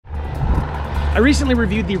I recently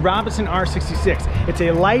reviewed the Robinson R66. It's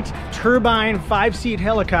a light turbine 5-seat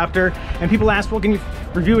helicopter, and people asked, well, can you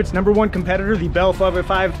review its #1 competitor, the Bell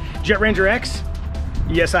 505 Jetranger X?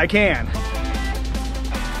 Yes, I can.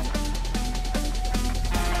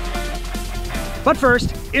 But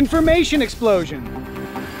first, information explosion.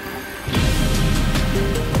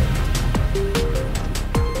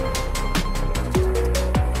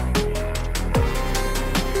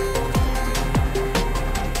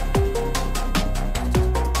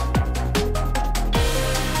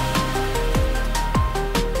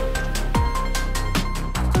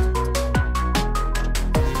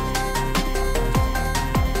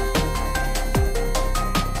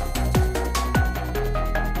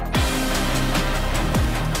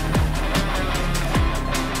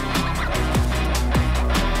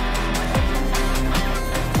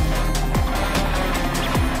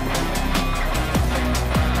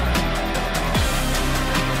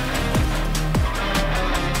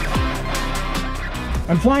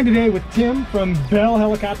 I'm flying today with Tim from Bell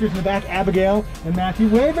Helicopters in the back, Abigail and Matthew.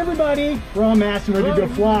 Wave everybody! We're all masked and ready to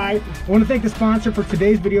go fly. I want to thank the sponsor for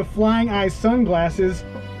today's video, Flying Eyes Sunglasses.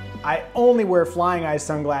 I only wear Flying Eyes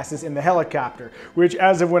sunglasses in the helicopter, which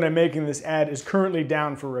as of when I'm making this ad is currently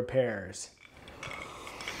down for repairs.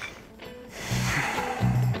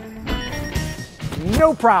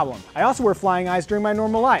 No problem. I also wear Flying Eyes during my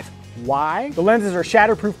normal life. Why? The lenses are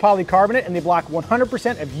shatterproof polycarbonate and they block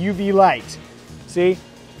 100% of UV light. See?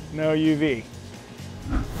 No UV.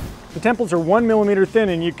 The temples are 1 millimeter thin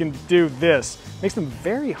and you can do this. Makes them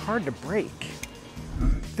very hard to break.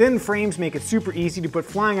 Thin frames make it super easy to put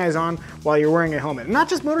Flying Eyes on while you're wearing a helmet. And not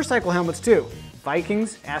just motorcycle helmets too.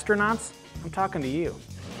 Vikings, astronauts, I'm talking to you.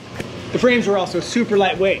 The frames are also super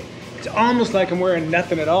lightweight. It's almost like I'm wearing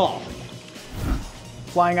nothing at all.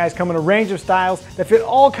 Flying Eyes come in a range of styles that fit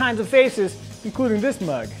all kinds of faces, including this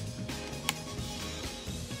mug.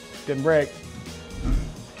 Didn't break.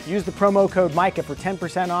 Use the promo code Micah for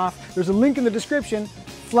 10% off. There's a link in the description.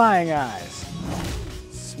 Flying Eyes.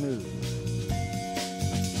 Smooth.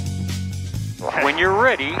 When you're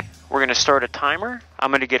ready, we're going to start a timer. I'm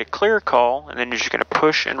going to get a clear call, and then you're just going to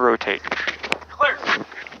push and rotate. Clear.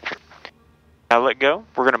 Now let go.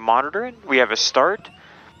 We're going to monitor it. We have a start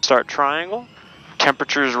triangle,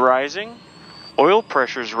 temperature's rising, oil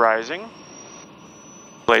pressure's rising,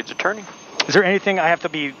 blades are turning. Is there anything I have to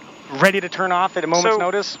be ready to turn off at a moment's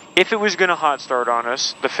notice? If it was going to hot start on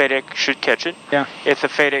us, the FADEC should catch it. Yeah. If the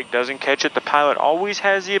FADEC doesn't catch it, the pilot always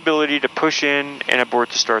has the ability to push in and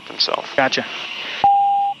abort to start themselves. Gotcha.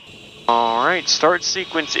 All right, start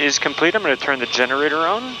sequence is complete. I'm going to turn the generator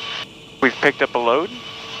on. We've picked up a load.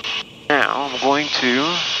 Now I'm going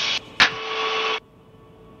to...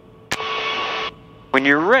 When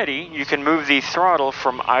you're ready, you can move the throttle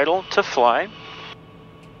from idle to fly.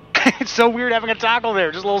 It's so weird having a toggle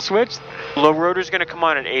there, just a little switch. Low rotor's going to come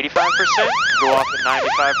on at 85%, go off at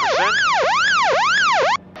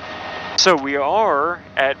 95%. So we are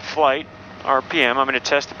at flight RPM. I'm going to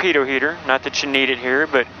test the pitot heater. Not that you need it here,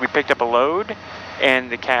 but we picked up a load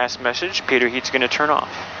and the CAS message, pitot heat's going to turn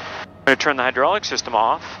off. I'm going to turn the hydraulic system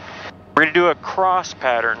off. We're going to do a cross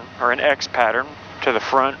pattern or an X pattern to the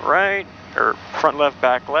front right, or front left,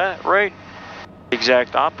 back left, right.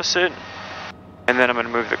 Exact opposite. And then I'm going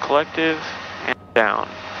to move the collective and down.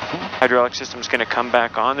 Hydraulic system's going to come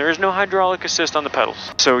back on. There is no hydraulic assist on the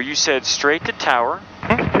pedals. So you said straight to tower.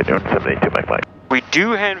 Continue on 782 Mike Mike. We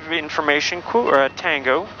do have information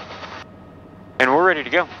Tango, and we're ready to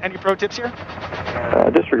go. Any pro tips here?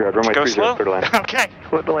 Disregard. Runway 30 slow. clear to land. Okay.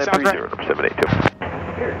 Clear to land 30 number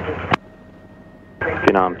 782.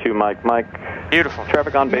 Phenom 2 Mike Mike. Beautiful.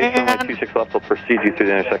 Traffic on base, runway 26 left will proceed you through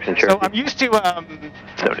the intersection. So I'm used to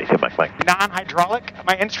 72 Mike Mike. non-hydraulic.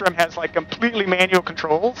 My Instrum has like completely manual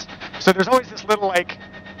controls. So there's always this little like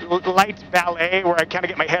light ballet where I kind of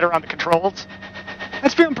get my head around the controls.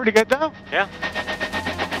 That's feeling pretty good though. Yeah.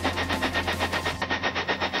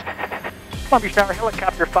 Palm Beach Tower,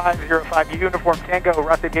 helicopter 505 Uniform Tango,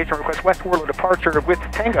 Ross Aviation request West Warlow departure with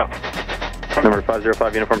Tango. Number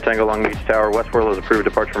 505 Uniform Tango, Long Beach Tower, West Warlow is approved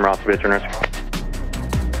departure from Ross Aviation Rescue.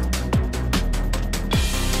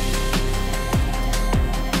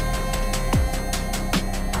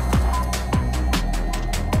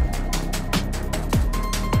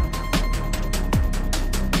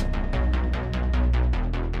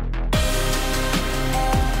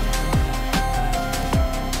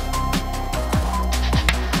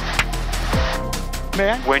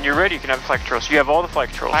 Man. When you're ready, you can have the flight controls. You have all the flight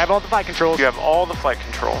controls. I have all the flight controls. You have all the flight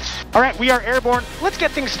controls. All right, we are airborne. Let's get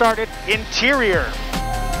things started. Interior.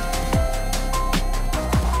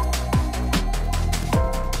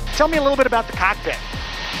 Tell me a little bit about the cockpit.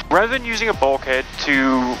 Rather than using a bulkhead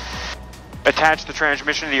to attach the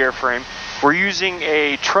transmission to the airframe, we're using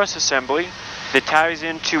a truss assembly that ties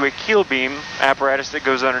into a keel beam apparatus that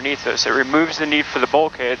goes underneath us. It removes the need for the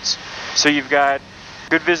bulkheads, so you've got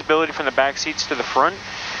good visibility from the back seats to the front.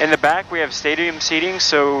 In the back we have stadium seating,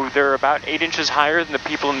 so they're about 8 inches higher than the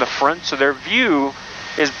people in the front, so their view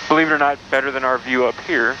is, believe it or not, better than our view up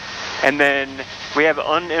here. And then we have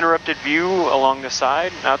uninterrupted view along the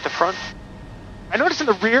side, out the front. I noticed in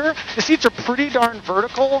the rear, the seats are pretty darn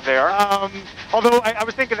vertical. They are. Although I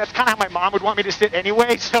was thinking that's kind of how my mom would want me to sit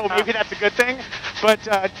anyway, so maybe that's a good thing. But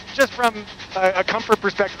just from a comfort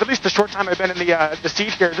perspective, at least the short time I've been in the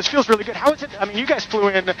seat here, this feels really good. How is it? I mean, you guys flew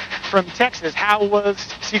in from Texas. How was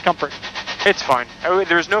seat comfort? It's fine.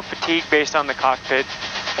 There's no fatigue based on the cockpit.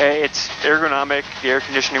 It's ergonomic. The air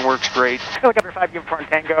conditioning works great. Helicopter 5 Uniform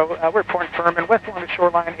Tango. We're at Point Firm in West Long Beach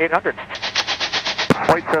Shoreline 800.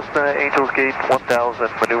 White Cessna, Angels Gate 1000,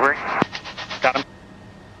 maneuvering. Got him.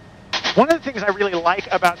 One of the things I really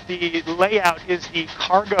like about the layout is the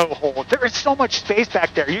cargo hold. There is so much space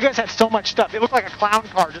back there. You guys had so much stuff. It looked like a clown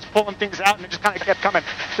car just pulling things out, and it just kind of kept coming.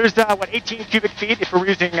 There's, 18 cubic feet if we're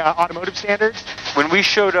using automotive standards? When we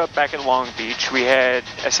showed up back at Long Beach, we had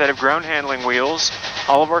a set of ground handling wheels,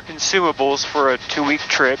 all of our consumables for a 2-week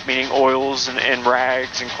trip, meaning oils and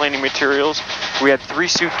rags and cleaning materials. We had 3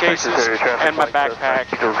 suitcases and my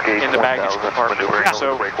backpack in the baggage compartment.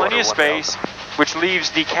 So plenty of space, which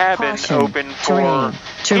leaves the cabin open for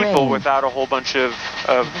people without a whole bunch of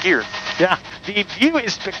gear. Yeah, the view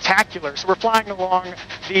is spectacular. So we're flying along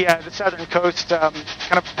the southern coast, kind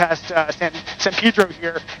of past San Pedro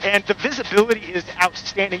here, and the visibility is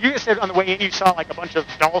outstanding. You guys said on the way in you saw like a bunch of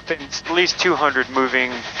dolphins. At least 200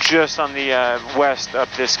 moving just on the west up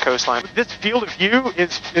this coastline. This field of view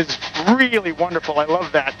is really wonderful. I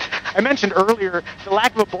love that. I mentioned earlier the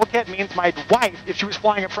lack of a bulkhead means my wife, if she was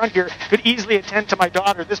flying up front here, could easily attend to my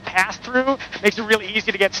daughter. This pass-through makes it really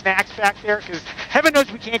easy to get snacks back there, because heaven knows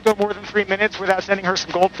we can't go more than 3 minutes without sending her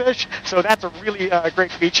some goldfish, so that's a really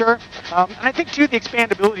great feature. And I think, too, the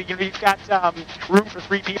expandability, you've got room for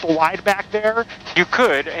 3 people wide back there. You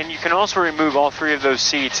could, and you can also remove all 3 of those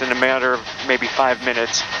seats in a matter of maybe 5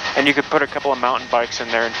 minutes, and you could put a couple of mountain bikes in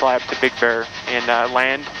there and fly up to Big Bear and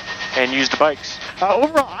land and use the bikes.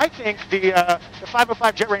 Overall, I think the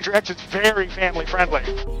 505 Jetranger X is very family friendly.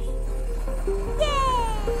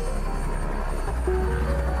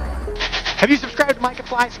 Have you subscribed to Micah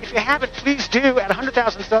Flies? If you haven't, please do. At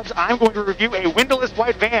 100,000 subs, I'm going to review a windowless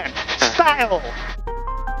white van. Style!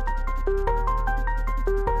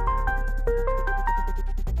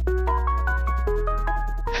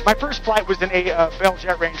 My first flight was in a Bell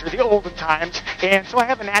Jetranger, the olden times, and so I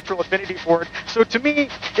have a natural affinity for it. So to me,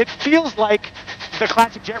 it feels like the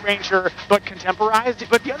classic Jetranger, but contemporized.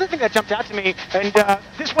 But the other thing that jumped out to me, and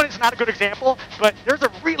this one is not a good example, but there's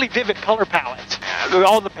a really vivid color palette.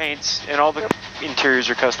 All the paints and all the interiors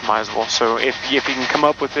are customizable, so if you can come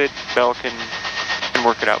up with it, Bell can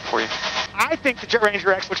work it out for you. I think the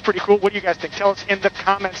Jetranger X looks pretty cool. What do you guys think? Tell us in the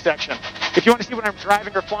comments section. If you want to see what I'm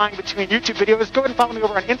driving or flying between YouTube videos, go ahead and follow me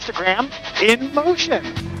over on Instagram, In Motion.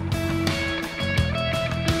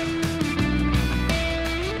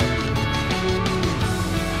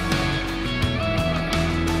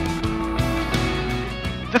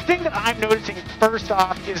 The thing that I'm noticing first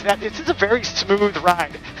off is that this is a very smooth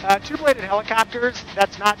ride. Two-bladed helicopters,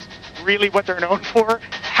 that's not really what they're known for.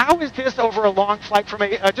 How is this over a long flight from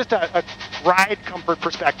just a ride comfort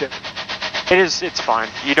perspective? It's fine.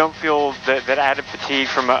 You don't feel that added fatigue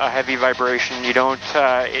from a heavy vibration. You don't,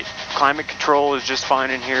 climate control is just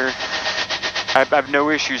fine in here. I have no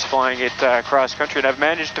issues flying it cross country, and I've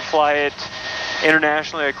managed to fly it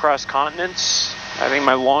internationally across continents. I think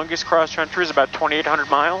my longest cross country is about 2,800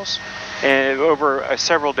 miles and over a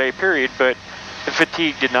several day period, but the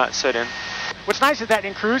fatigue did not set in. What's nice is that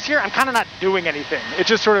in cruise here, I'm kind of not doing anything. It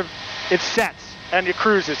just sort of, it sets and it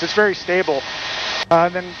cruises. It's very stable.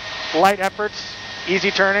 Then light efforts,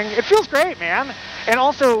 easy turning. It feels great, man. And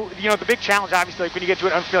also, the big challenge, obviously, like when you get to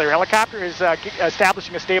an unfamiliar helicopter, is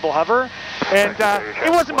establishing a stable hover. And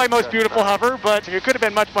it wasn't my most beautiful hover, but it could have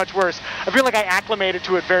been much, much worse. I feel like I acclimated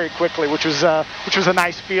to it very quickly, which was a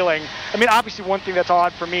nice feeling. I mean, obviously, one thing that's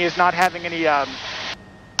odd for me is not having any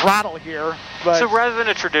throttle here. But so rather than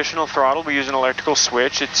a traditional throttle, we use an electrical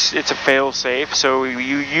switch. It's a fail-safe, so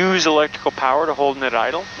you use electrical power to hold it at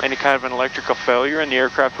idle. Any kind of an electrical failure, and the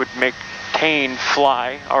aircraft would maintain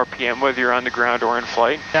fly RPM, whether you're on the ground or in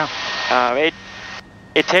flight. Yeah.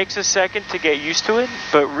 It takes a second to get used to it,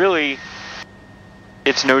 but really,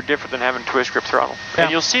 it's no different than having twist grip throttle. Yeah.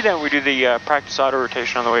 And you'll see that when we do the practice auto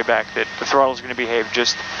rotation on the way back, that the throttle is going to behave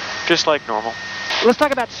just like normal. Let's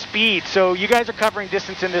talk about speed. So you guys are covering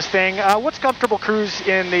distance in this thing. What's comfortable cruise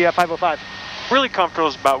in the 505? Really comfortable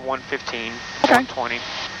is about 115, Okay. 120.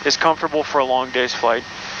 It's comfortable for a long day's flight.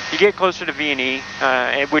 You get closer to V&E,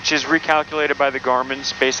 which is recalculated by the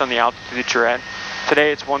Garmin's based on the altitude that you're at.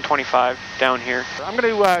 Today it's 125 down here. I'm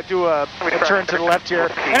going to do a turn to the left here.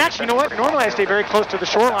 And actually, you know what? Normally I stay very close to the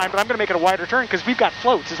shoreline, but I'm going to make it a wider turn because we've got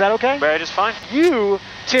floats. Is that okay? Right, is fine. You,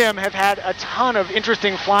 Tim, have had a ton of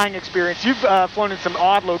interesting flying experience. You've flown in some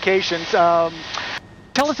odd locations.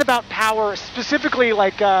 Tell us about power, specifically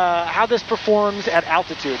like how this performs at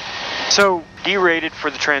altitude. So, derated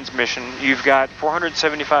for the transmission, you've got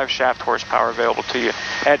 475 shaft horsepower available to you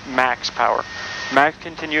at max power. Max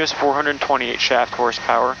continuous 428 shaft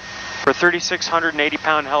horsepower. For a 3,680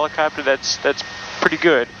 pound helicopter, that's pretty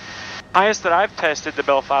good. Highest that I've tested the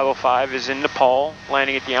Bell 505 is in Nepal,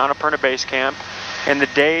 landing at the Annapurna base camp. And the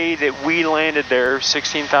day that we landed there,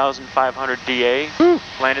 16,500 DA,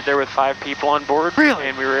 landed there with 5 people on board. Really?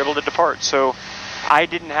 And we were able to depart. So I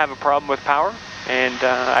didn't have a problem with power. And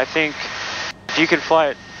I think if you could fly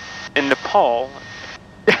it in Nepal,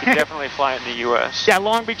 you could definitely fly it in the U.S. Yeah,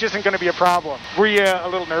 Long Beach isn't going to be a problem. Were you a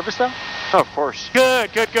little nervous, though? Oh, of course.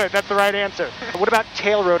 Good, good, good. That's the right answer. What about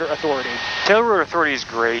tail rotor authority? Tail rotor authority is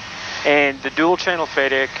great. And the dual channel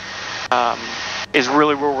FADEC is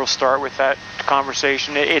really where we'll start with that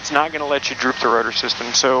conversation. It's not going to let you droop the rotor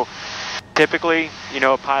system. So typically, you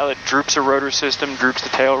know, a pilot droops a rotor system, droops the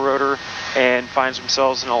tail rotor, and finds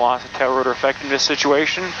themselves in a loss of tail rotor effectiveness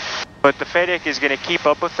situation. But the FADEC is going to keep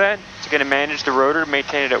up with that. It's going to manage the rotor,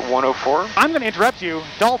 maintain it at 104. I'm going to interrupt you.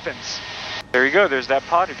 Dolphins. There you go. There's that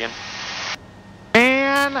pod again.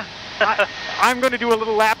 Man, I'm going to do a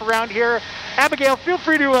little lap around here. Abigail, feel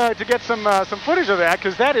free to get some footage of that,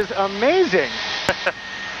 because that is amazing.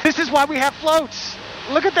 This is why we have floats.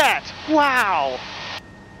 Look at that. Wow.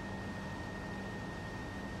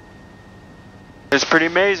 It's pretty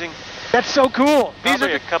amazing. That's so cool. These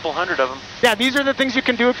Probably are a couple hundred of them. Yeah, these are the things you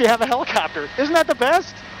can do if you have a helicopter. Isn't that the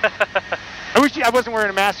best? I wish I wasn't wearing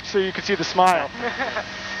a mask so you could see the smile.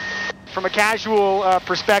 From a casual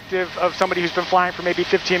perspective of somebody who's been flying for maybe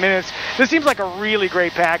 15 minutes, this seems like a really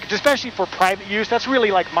great package, especially for private use. That's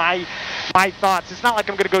really like my thoughts. It's not like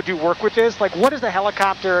I'm going to go do work with this. Like, what is the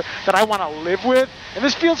helicopter that I want to live with? And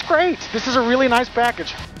this feels great. This is a really nice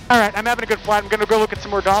package. All right, I'm having a good flight. I'm going to go look at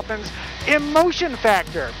some more dolphins. Emotion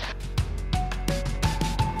factor.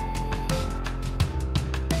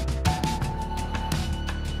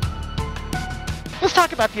 Let's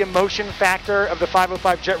talk about the emotion factor of the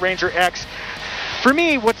 505 Jetranger X. For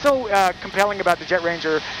me, what's so compelling about the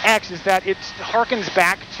Jetranger X is that it harkens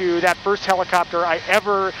back to that first helicopter I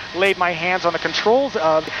ever laid my hands on the controls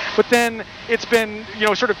of, but then it's been, you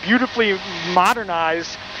know, sort of beautifully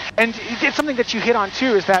modernized. And it's something that you hit on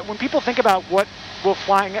too, is that when people think about what will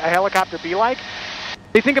flying a helicopter be like,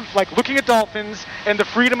 they think of like looking at dolphins and the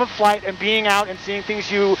freedom of flight and being out and seeing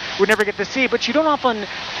things you would never get to see, but you don't often,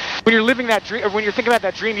 when you're living that dream, or when you're thinking about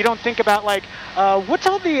that dream, you don't think about like, what's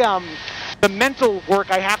all the mental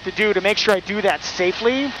work I have to do to make sure I do that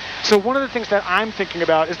safely. So one of the things that I'm thinking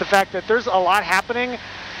about is the fact that there's a lot happening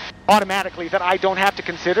automatically that I don't have to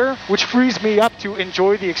consider, which frees me up to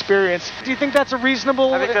enjoy the experience. Do you think that's a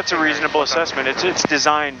reasonable? I think that's a reasonable assessment. It's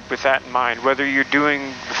designed with that in mind. Whether you're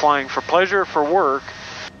doing flying for pleasure or for work,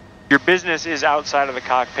 your business is outside of the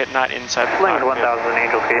cockpit, not inside the cockpit. 1000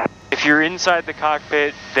 Angel Gate. If you're inside the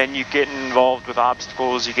cockpit, then you get involved with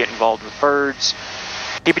obstacles, you get involved with birds.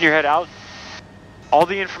 Keeping your head out, all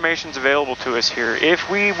the information's available to us here. If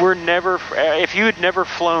you had never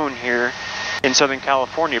flown here in Southern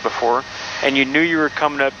California before, and you knew you were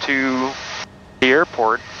coming up to the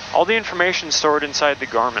airport, all the information's stored inside the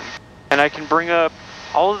Garmin. And I can bring up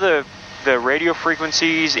all of the radio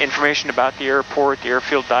frequencies, information about the airport, the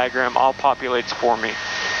airfield diagram, all populates for me.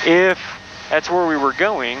 If that's where we were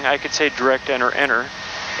going, I could say direct enter,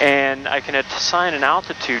 and I can assign an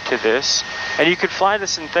altitude to this, and you could fly the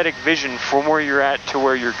synthetic vision from where you're at to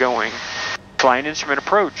where you're going. Fly an instrument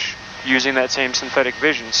approach using that same synthetic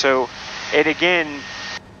vision. So it again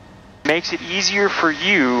makes it easier for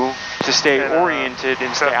you to stay oriented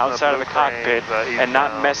and stay outside of the cockpit and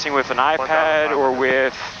not messing with an iPad or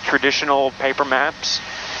with traditional paper maps.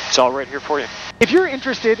 It's all right here for you. If you're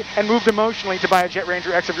interested and moved emotionally to buy a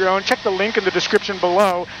Jetranger X of your own, check the link in the description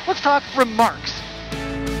below. Let's talk remarks.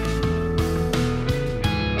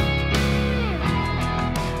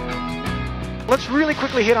 Let's really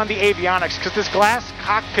quickly hit on the avionics, because this glass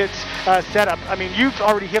cockpit setup, I mean, you've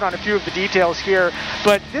already hit on a few of the details here,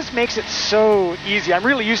 but this makes it so easy. I'm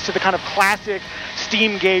really used to the kind of classic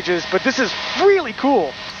steam gauges, but this is really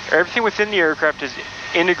cool. Everything within the aircraft is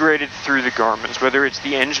integrated through the Garmins, whether it's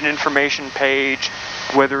the engine information page,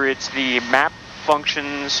 whether it's the map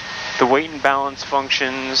functions, the weight and balance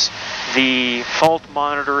functions, the fault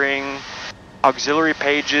monitoring, auxiliary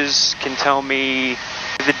pages can tell me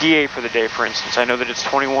the DA for the day, for instance. I know that it's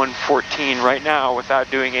 2114 right now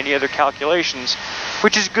without doing any other calculations,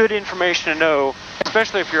 which is good information to know,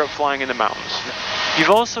 especially if you're up flying in the mountains.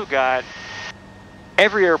 You've also got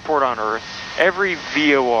every airport on Earth, every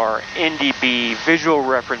VOR, NDB, visual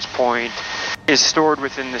reference point is stored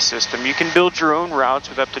within the system. You can build your own routes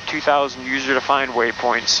with up to 2,000 user-defined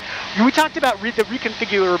waypoints. We talked about the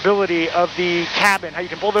reconfigurability of the cabin, how you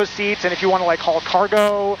can pull those seats, and if you want to like haul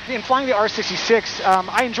cargo. In flying the R66,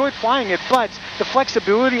 I enjoyed flying it, but the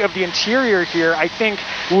flexibility of the interior here, I think,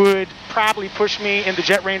 would probably push me in the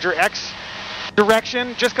Jetranger X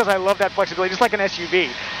direction, just because I love that flexibility, just like an SUV.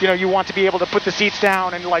 You know, you want to be able to put the seats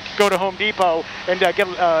down and like go to Home Depot and get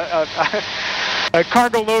a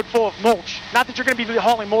cargo load full of mulch. Not that you're going to be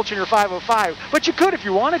hauling mulch in your 505, but you could if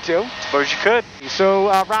you wanted to. Suppose you could. So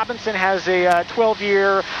Robinson has a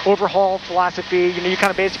 12-year overhaul philosophy. You know, you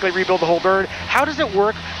kind of basically rebuild the whole bird. How does it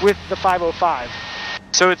work with the 505?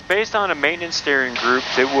 So it's based on a maintenance steering group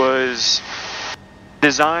that was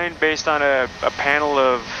designed based on a panel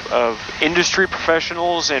of industry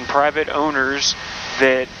professionals and private owners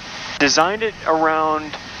that designed it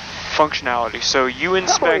around functionality. So you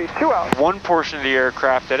inspect one portion of the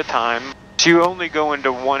aircraft at a time. So you only go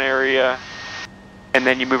into one area and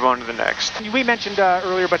then you move on to the next. We mentioned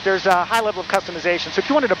earlier, but there's a high level of customization. So if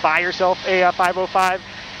you wanted to buy yourself a 505,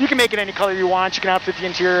 you can make it any color you want. You can outfit the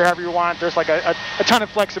interior however you want. There's like a ton of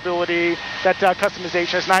flexibility. That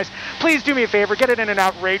customization is nice. Please do me a favor, get it in an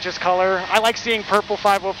outrageous color. I like seeing purple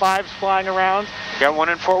 505s flying around. Got one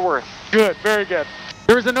in Fort Worth. Good, very good.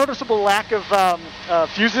 There is a noticeable lack of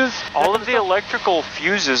fuses. All of the electrical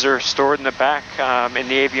fuses are stored in the back in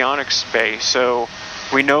the avionics bay, so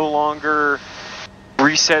we no longer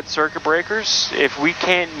reset circuit breakers. If we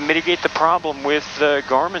can't mitigate the problem with the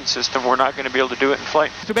Garmin system, we're not going to be able to do it in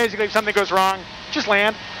flight. So basically, if something goes wrong, just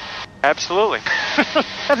land. Absolutely.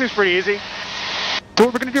 That seems pretty easy. So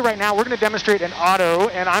what we're going to do right now, we're going to demonstrate an auto,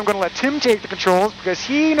 and I'm going to let Tim take the controls because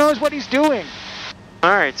he knows what he's doing. All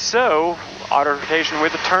right, so auto rotation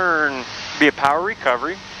with a turn, be a power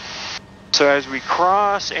recovery. So as we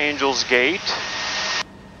cross Angel's Gate,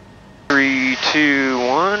 3, 2,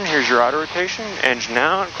 1, here's your auto rotation, engine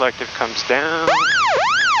out, collective comes down,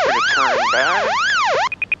 gonna turn back,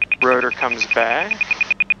 rotor comes back,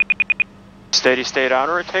 steady state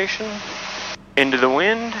auto rotation, into the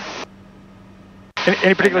wind.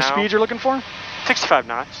 Any particular speed you're looking for? 65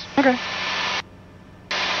 knots. Okay.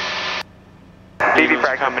 Needles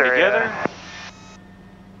coming together.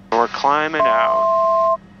 We're climbing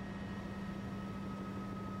out.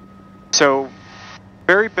 So,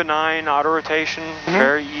 very benign auto rotation,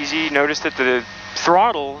 very easy. Notice that the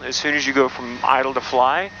throttle, as soon as you go from idle to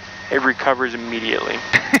fly, it recovers immediately.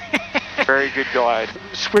 Very good glide.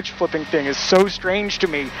 Switch flipping thing is so strange to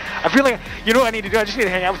me. I feel like, you know what I need to do? I just need to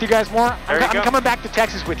hang out with you guys more. I'm coming back to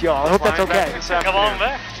Texas with y'all. I hope that's okay. Come on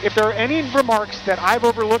back. If there are any remarks that I've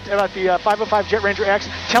overlooked about the 505 Jetranger X,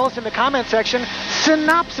 tell us in the comment section.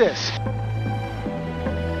 Synopsis.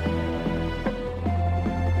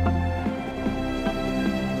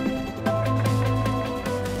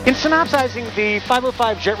 In synopsizing the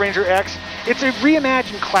 505 Jetranger X, it's a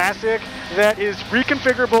reimagined classic that is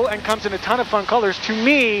reconfigurable and comes in a ton of fun colors. To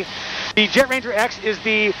me, the Jetranger X is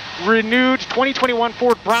the renewed 2021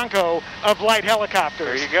 Ford Bronco of light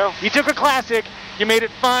helicopters. There you go. You took a classic, you made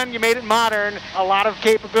it fun, you made it modern, a lot of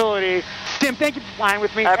capability. Tim, thank you for flying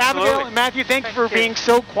with me. Absolutely. Abigail and Matthew, thank you for being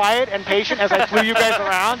so quiet and patient as I flew you guys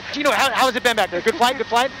around. You know, how has it been back there? Good flight, good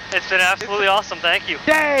flight? It's been absolutely awesome, thank you.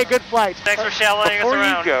 Yay, good flight. Thanks for shadowing us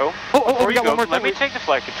around. Before you go, let me take the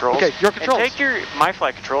flight controls. Okay, your controls. And take my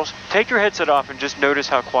flight controls. Take your headset off and just notice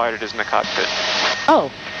how quiet it is in the cockpit.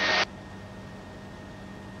 Oh.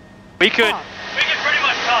 We could pretty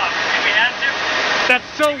much talk if we had to.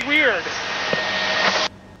 That's so weird.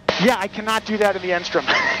 Yeah, I cannot do that in the Enstrom.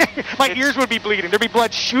 My ears would be bleeding. There'd be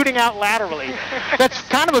blood shooting out laterally. That's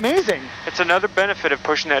kind of amazing. It's another benefit of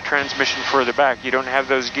pushing that transmission further back. You don't have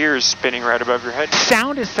those gears spinning right above your head.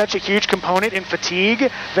 Sound is such a huge component in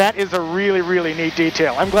fatigue. That is a really, really neat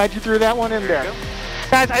detail. I'm glad you threw that one in there.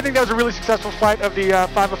 Guys, I think that was a really successful flight of the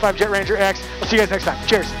 505 Jetranger X. I'll see you guys next time.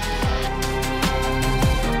 Cheers.